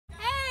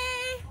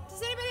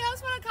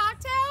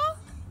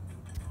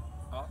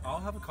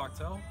I'll have a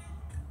cocktail.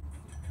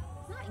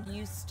 Not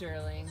you,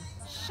 Sterling.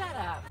 Shut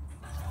up.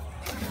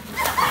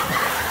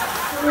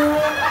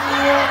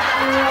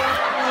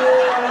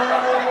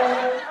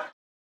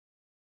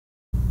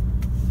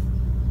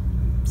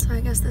 So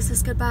I guess this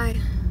is goodbye.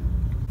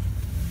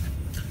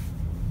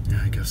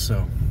 Yeah, I guess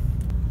so.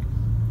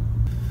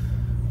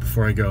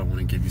 Before I go, I want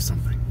to give you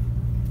something.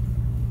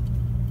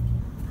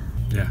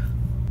 Yeah.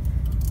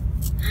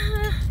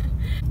 I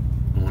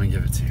want to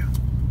give it to you.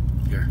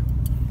 Here.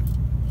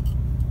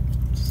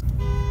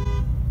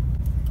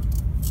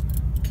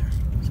 Okay,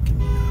 just give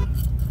me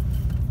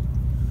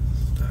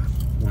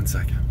 1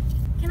 second.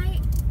 Can I?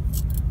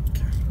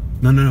 Okay.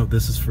 No,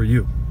 this is for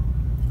you.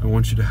 I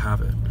want you to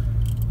have it.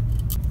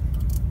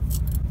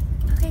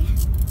 Okay.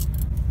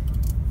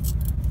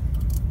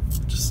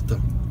 Just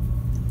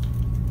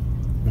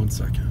 1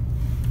 second.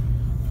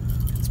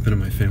 It's been in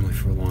my family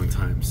for a long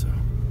time, so.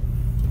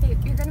 Hey,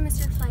 you're gonna miss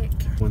your flight.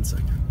 Okay, 1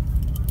 second.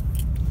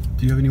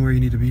 Do you have anywhere you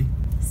need to be?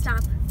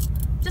 Stop.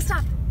 Just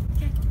stop.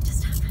 Okay,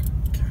 just stop.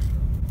 Okay.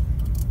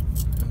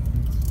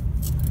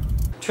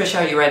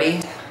 Trisha, are you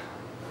ready?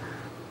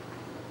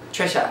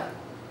 Trisha,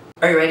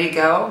 are you ready to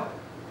go?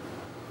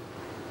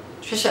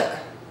 Trisha,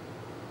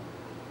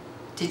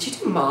 did you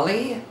do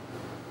Molly?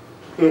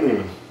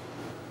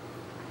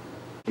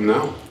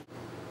 No.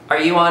 Are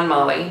you on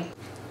Molly?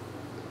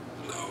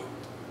 No.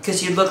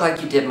 Because you look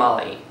like you did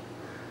Molly.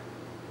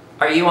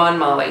 Are you on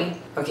Molly?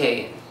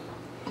 Okay.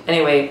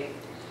 Anyway,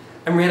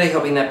 I'm really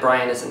hoping that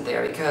Brian isn't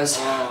there because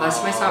last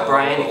time I saw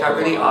Brian, it got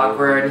really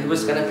awkward and he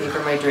was gonna pay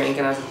for my drink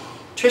and I was like,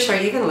 Trisha,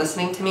 are you even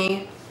listening to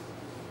me?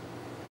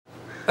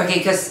 Okay,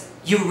 because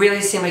you really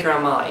seem like you're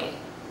on Molly.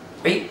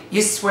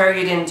 You swear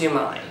you didn't do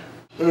Molly?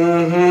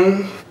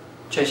 Mm-hmm.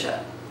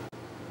 Trisha.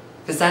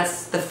 Because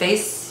that's the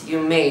face you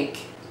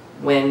make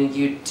when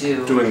you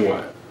do... Doing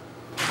what?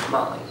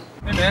 Molly.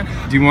 Hey man,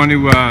 do you want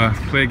to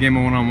play a game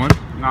of one-on-one?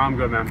 No, I'm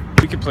good, man.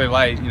 We could play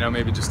light, you know,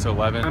 maybe just to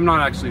 11. I'm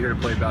not actually here to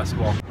play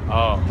basketball.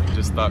 Oh,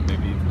 just thought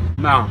maybe.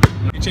 No.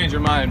 You change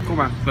your mind. Cool,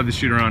 man. Let the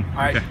shooter on. All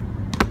right. Okay.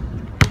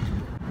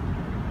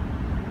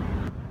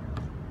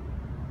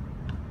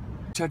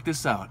 Check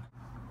this out.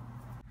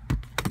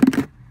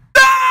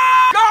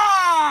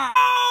 Ah!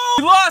 Oh!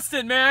 You lost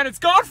it, man. It's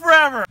gone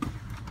forever.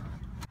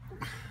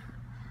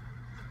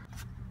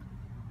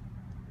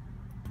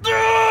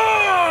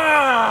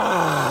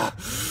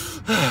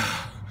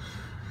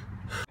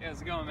 Hey,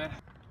 how's it going, man?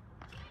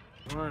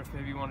 I wonder if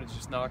maybe you want to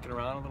just knock it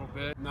around a little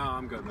bit. No,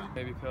 I'm good, man.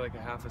 Maybe play like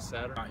a half a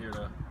set. Or... Not here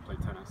to play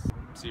tennis.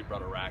 So you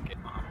brought a racket.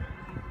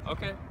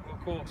 Okay, well,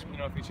 cool. You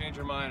know, if you change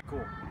your mind,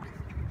 cool.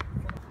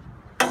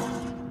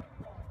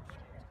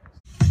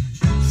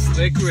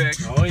 Slick Rick.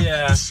 Oh,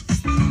 yeah.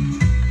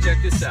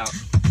 Check this out.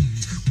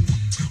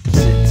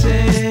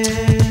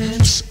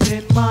 Sitting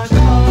in my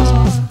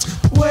car,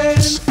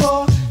 waiting for